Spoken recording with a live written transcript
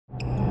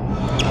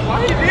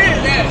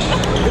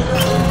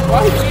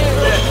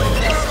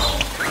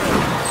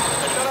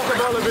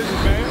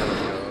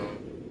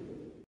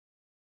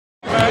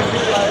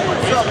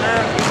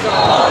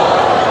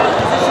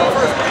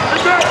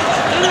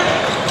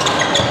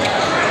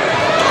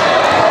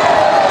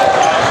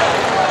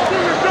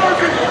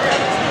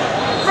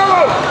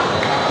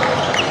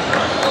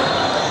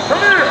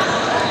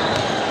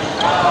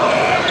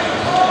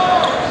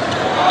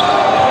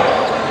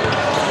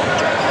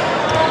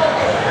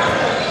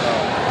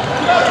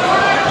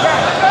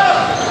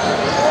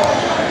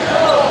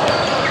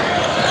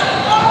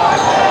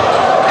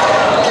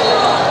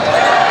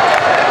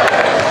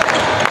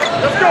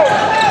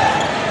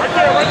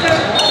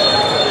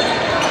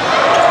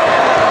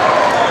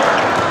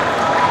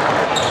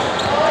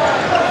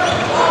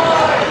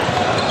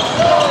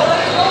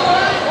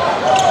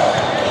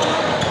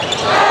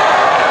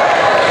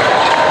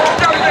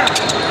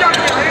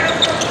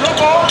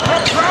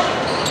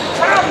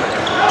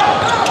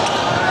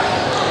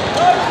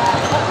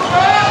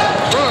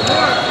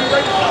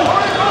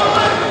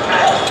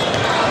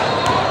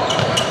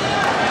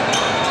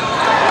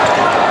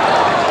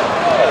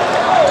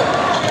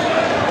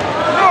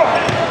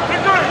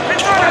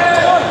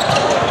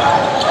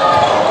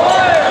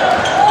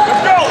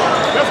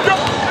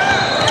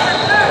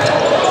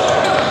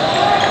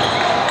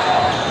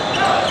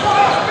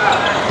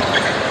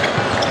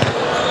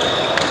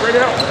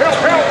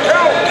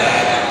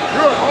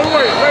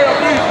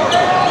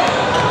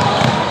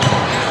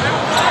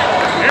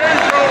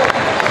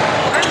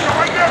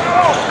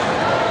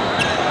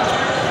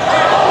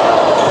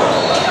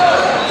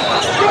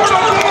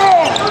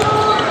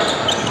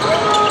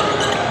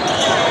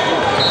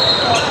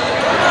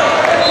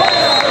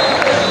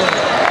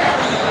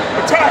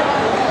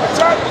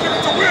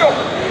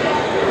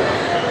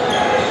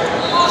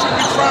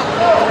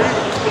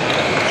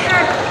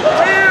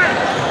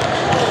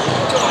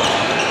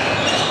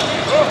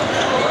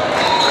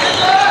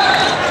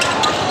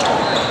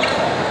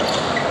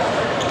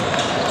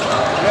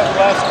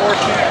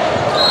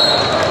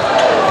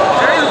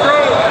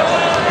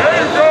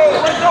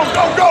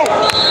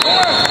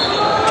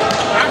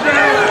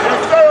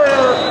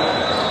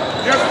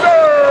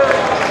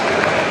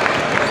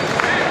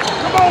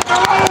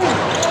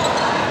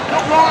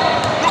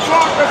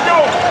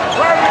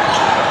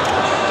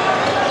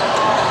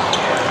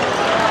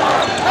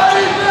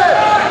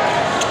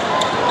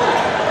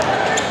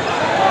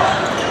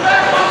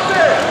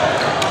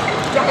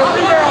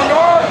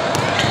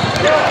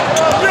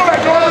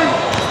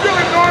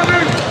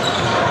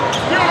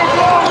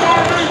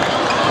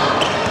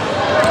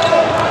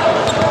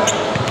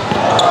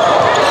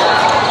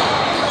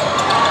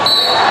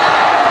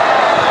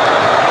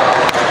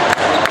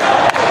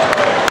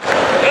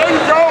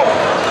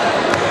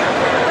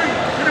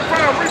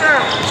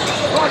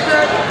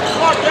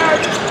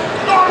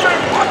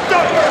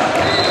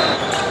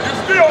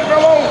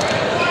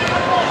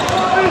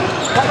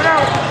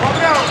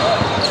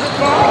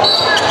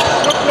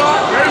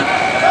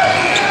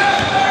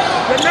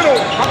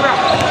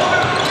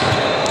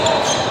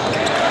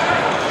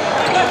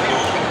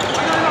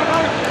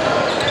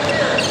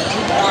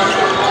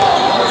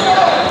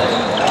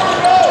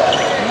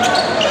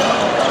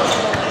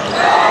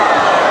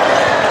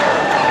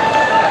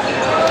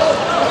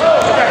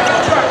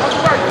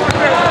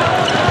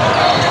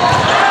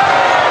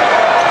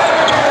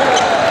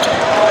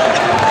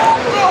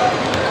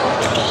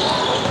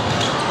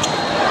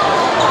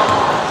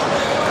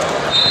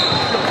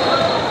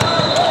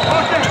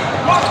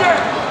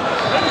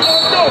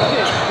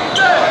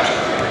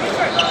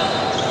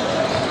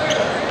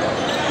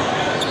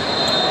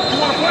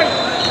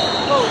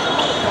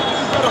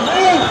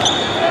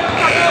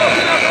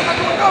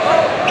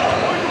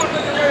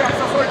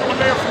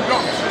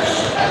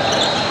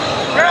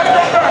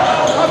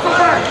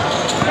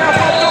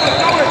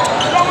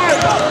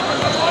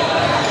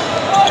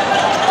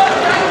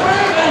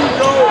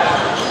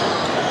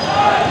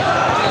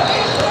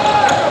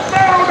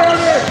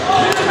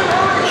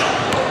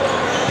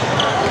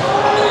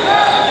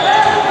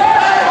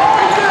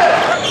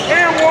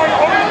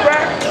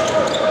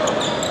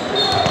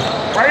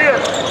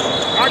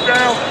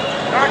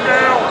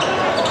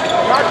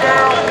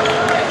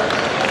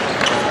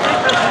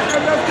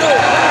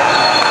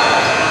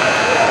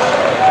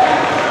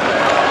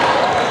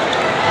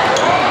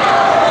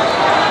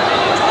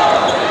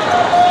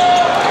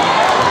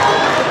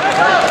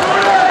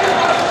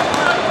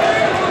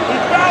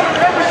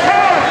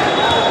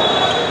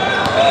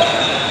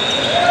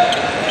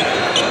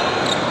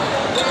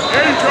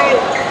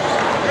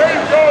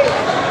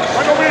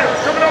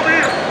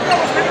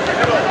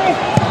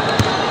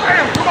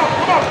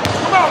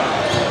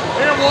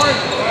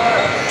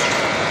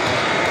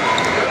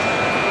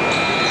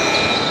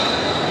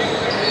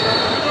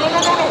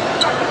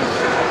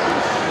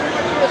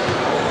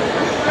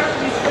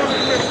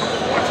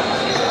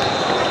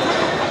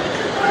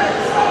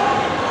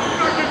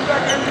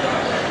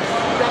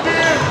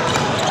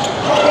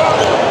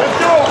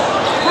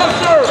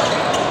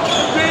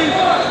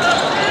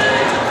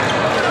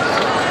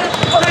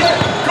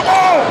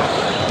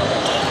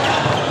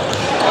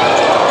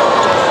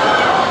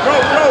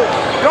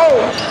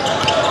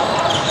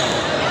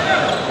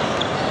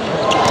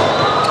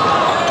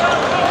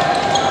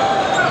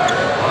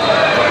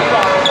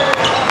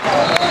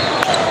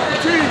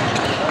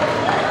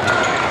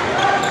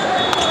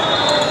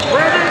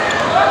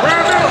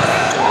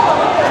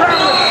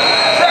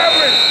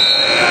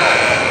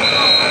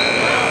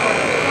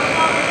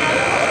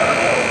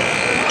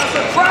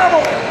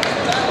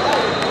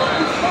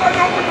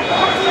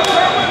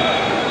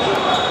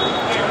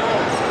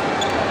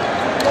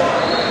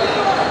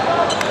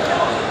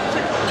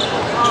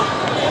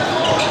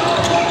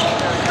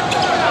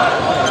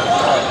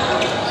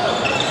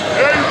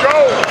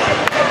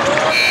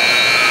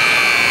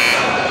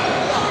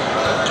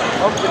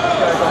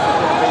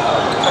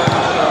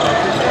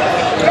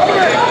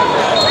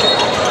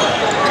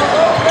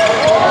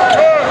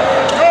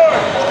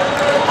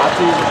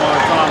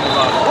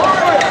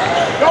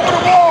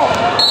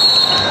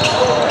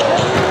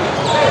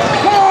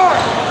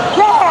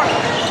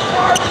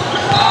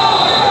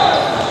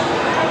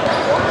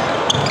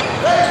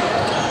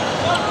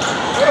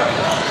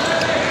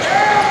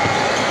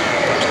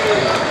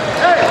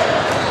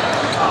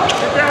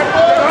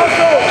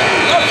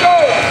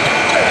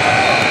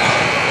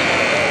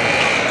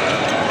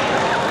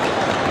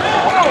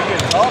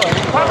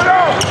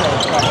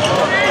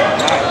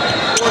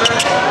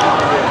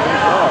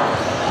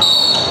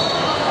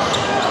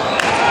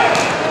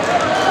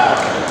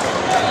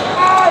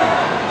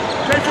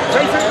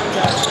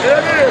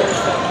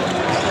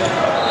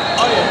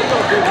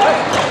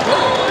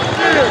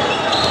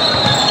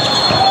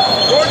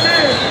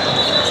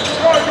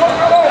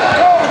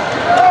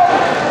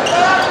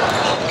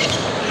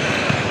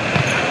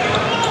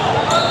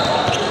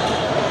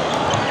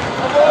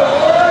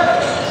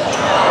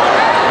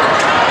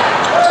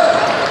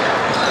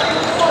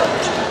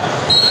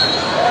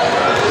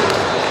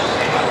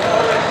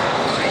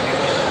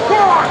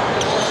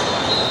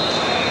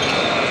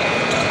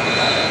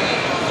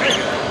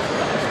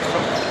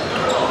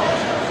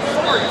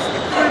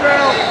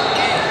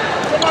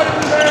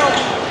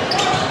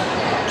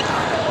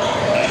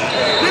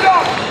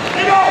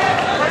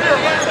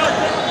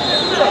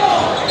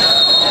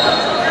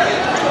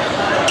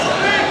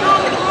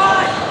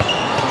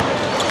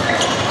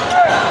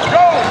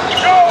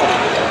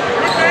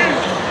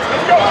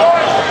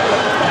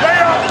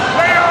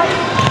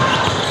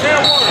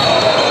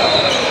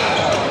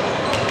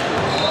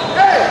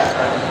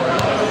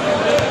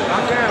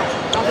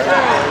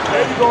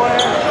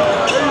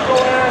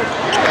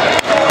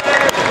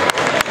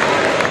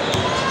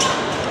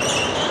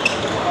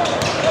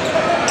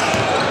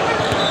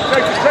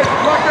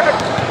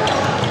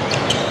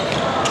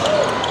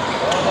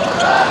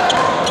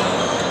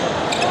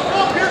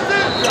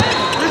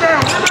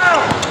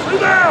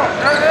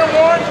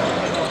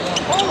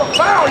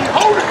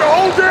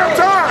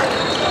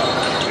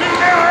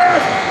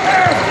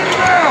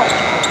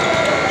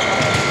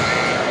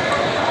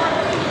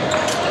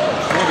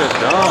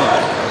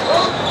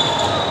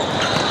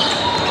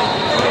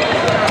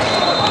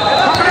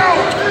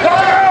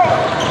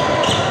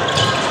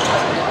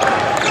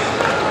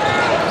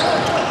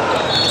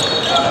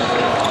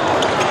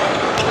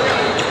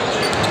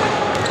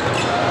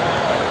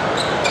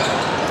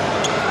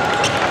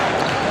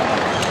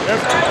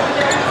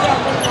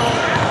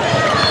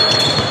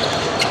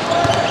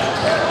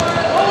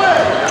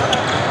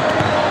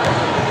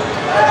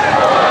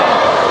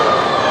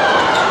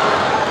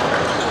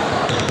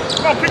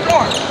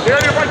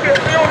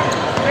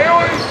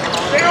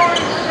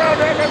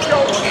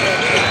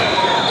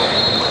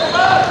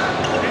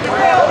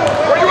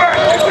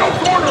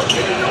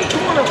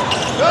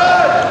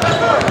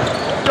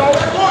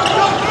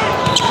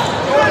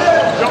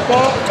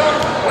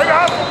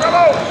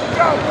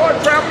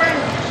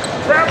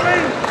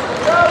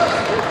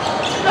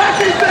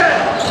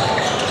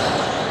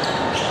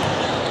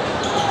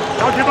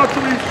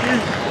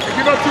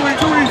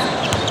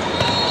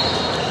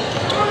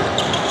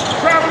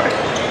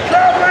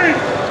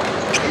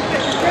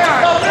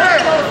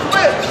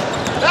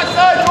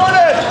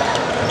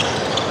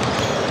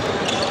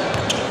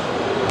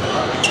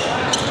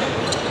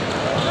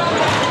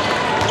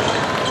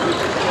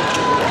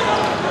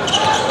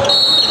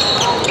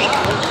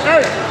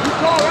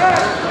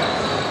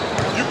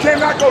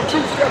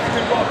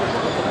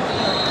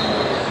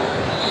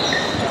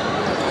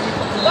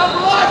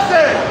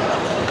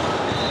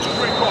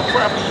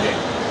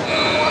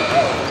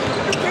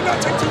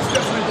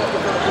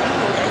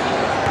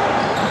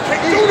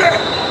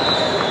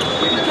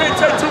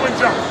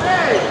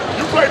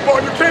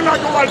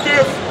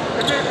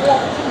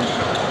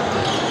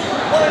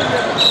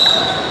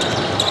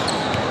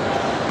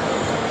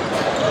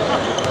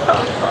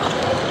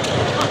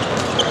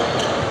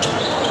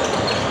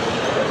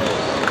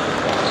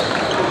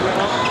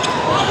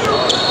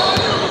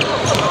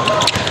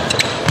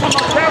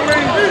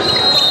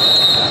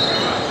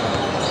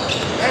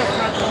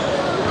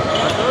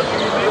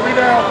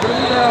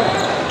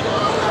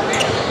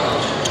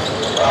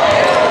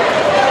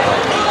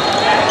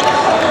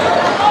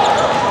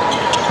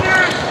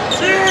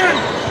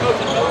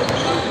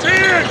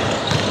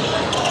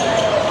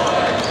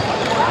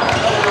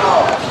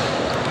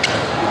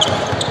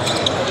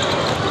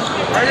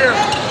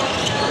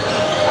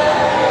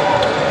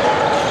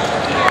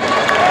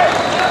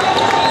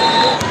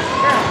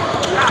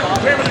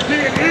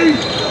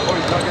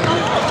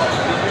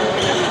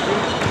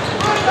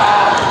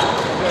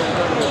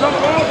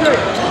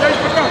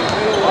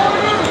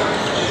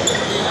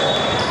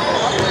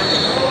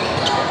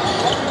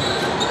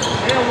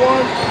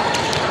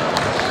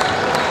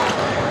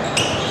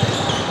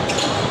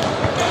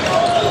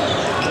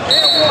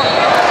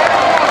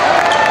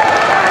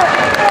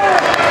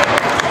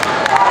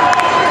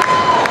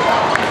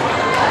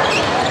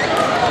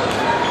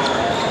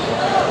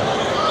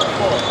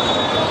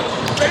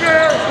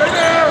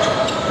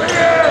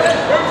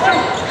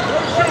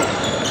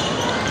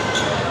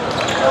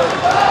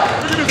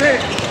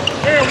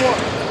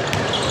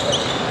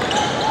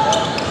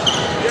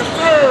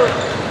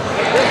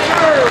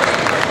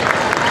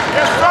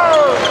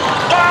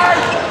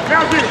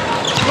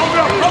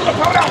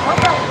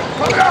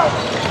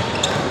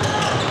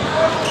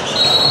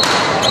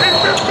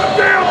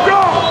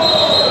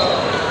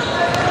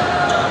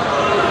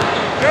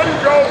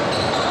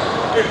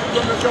it.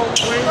 You're gonna go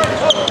clean.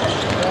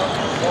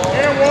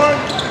 And one.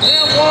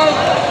 And one.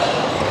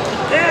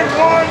 And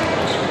one.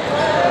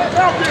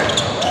 Help it.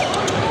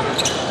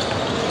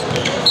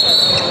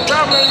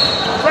 Traveling.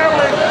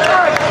 Traveling.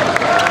 Right.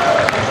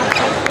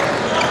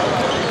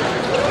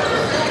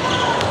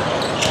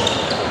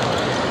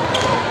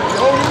 You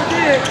hold it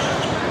again.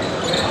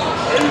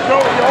 There you go.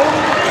 You hold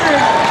it again.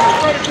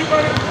 Keep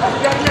running. We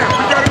got it now.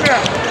 We got it now.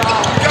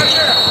 We got it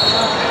now.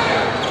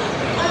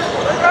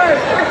 Hey,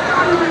 it's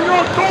not even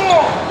your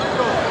door.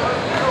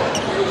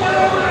 You went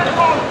over that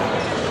corner.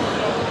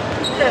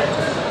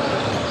 Yeah.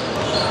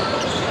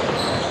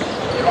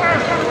 You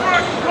asked for the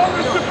right. You told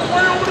me to sit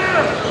way over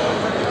there.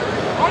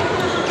 All you do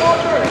is just all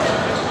day.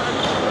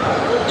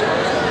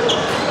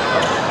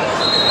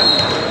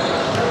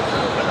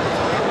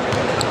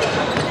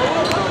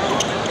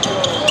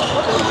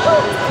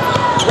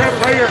 That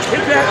player,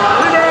 hit that.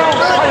 Rebound.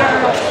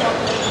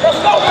 Let's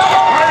go,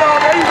 LaMelo.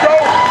 There you go.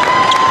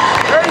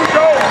 There you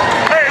go.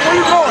 Hey, where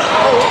you going?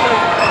 Oh, okay.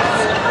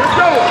 Let's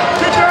go.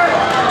 Get that.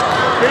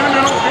 Get in the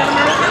middle. Get in the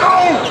middle. Get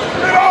on.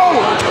 Get on.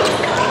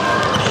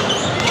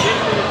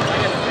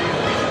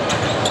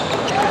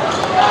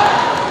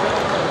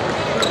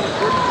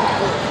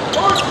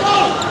 First go.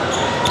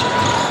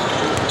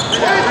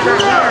 Hey, get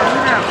there.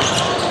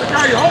 Look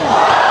how you hold it.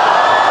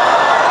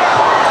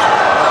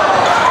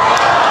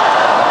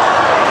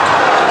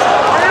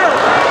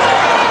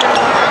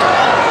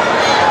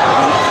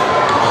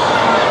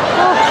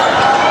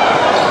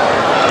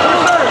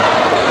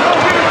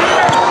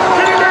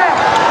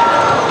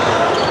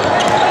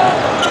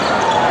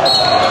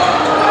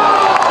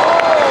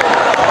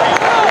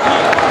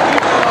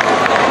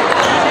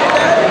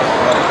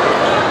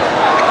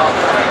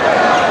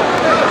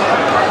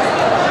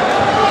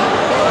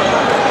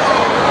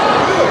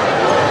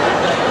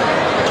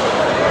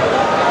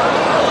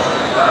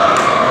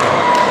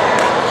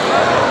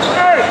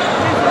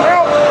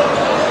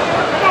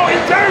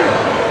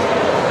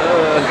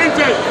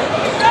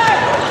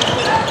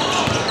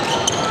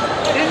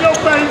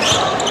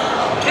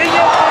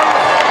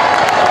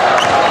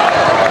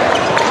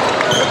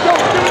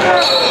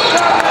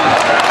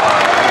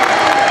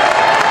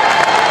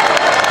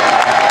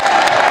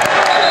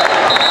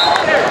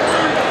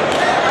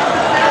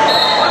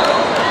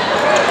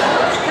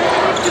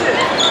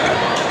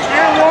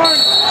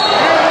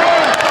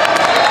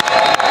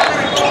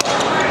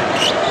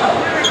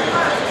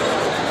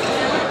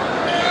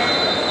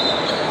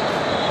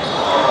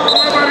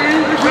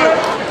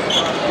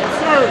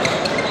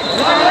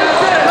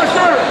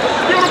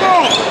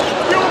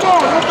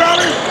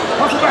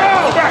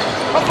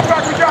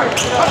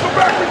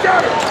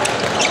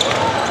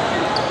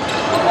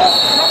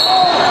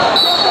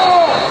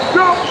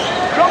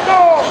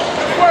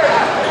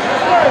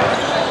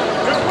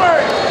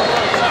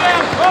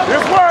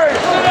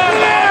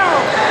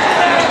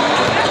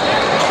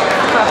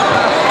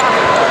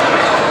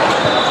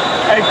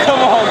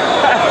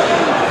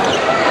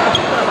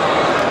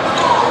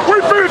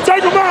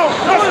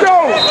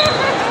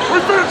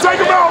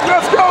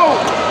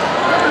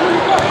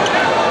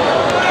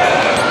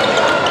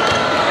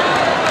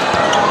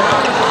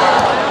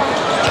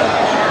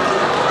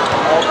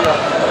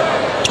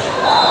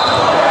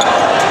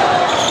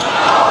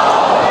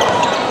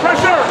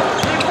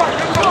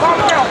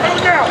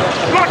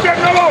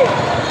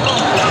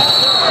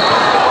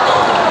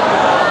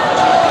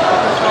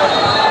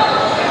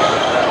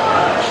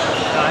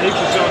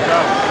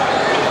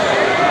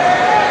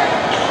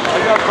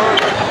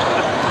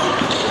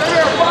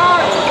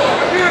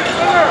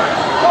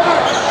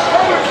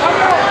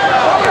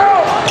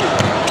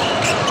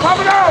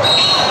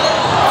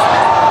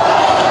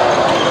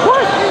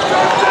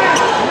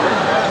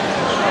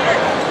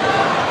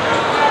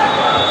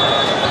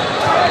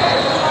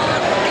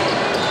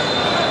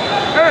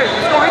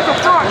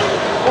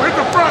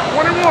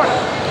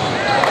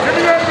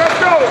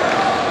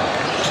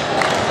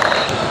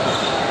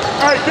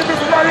 Get this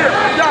one right here.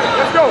 You got it.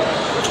 Let's go.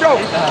 Let's go.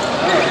 Right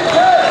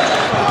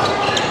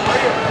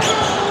here.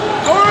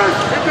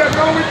 Hit that.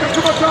 No, we took too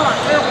much time.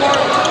 There,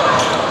 one.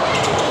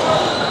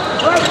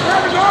 Grab it,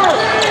 go.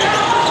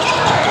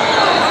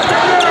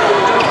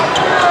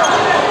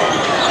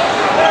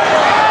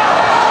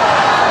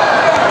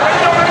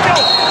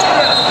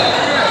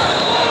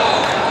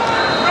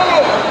 No,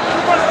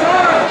 too much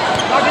time.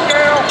 Knock it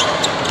down.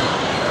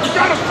 You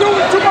got to do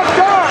it. Too much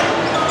time.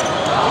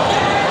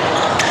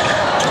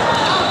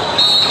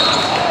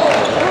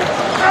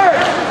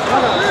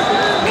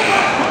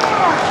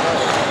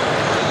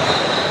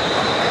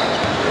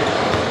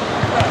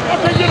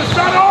 Get a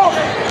shot off.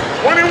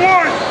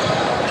 21.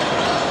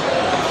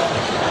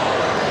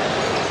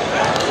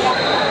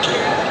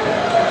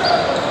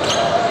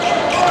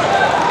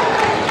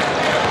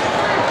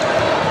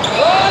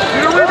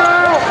 Get a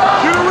rebound.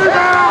 Get a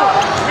rebound.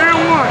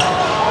 And one.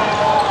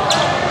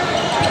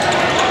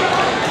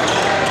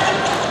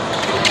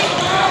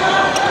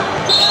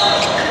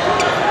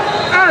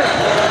 Hey.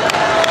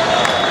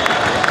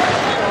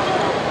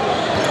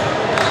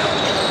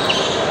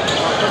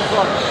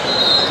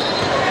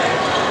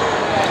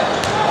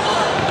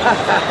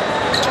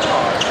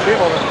 Game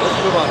over. Let's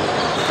move on.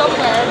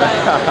 Somewhere, but...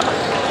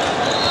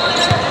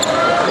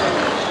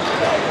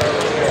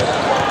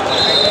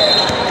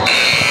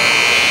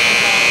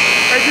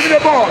 Hey, give me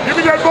that ball. Give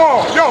me that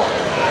ball. Yo.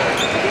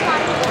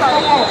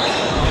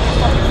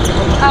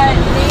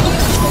 Name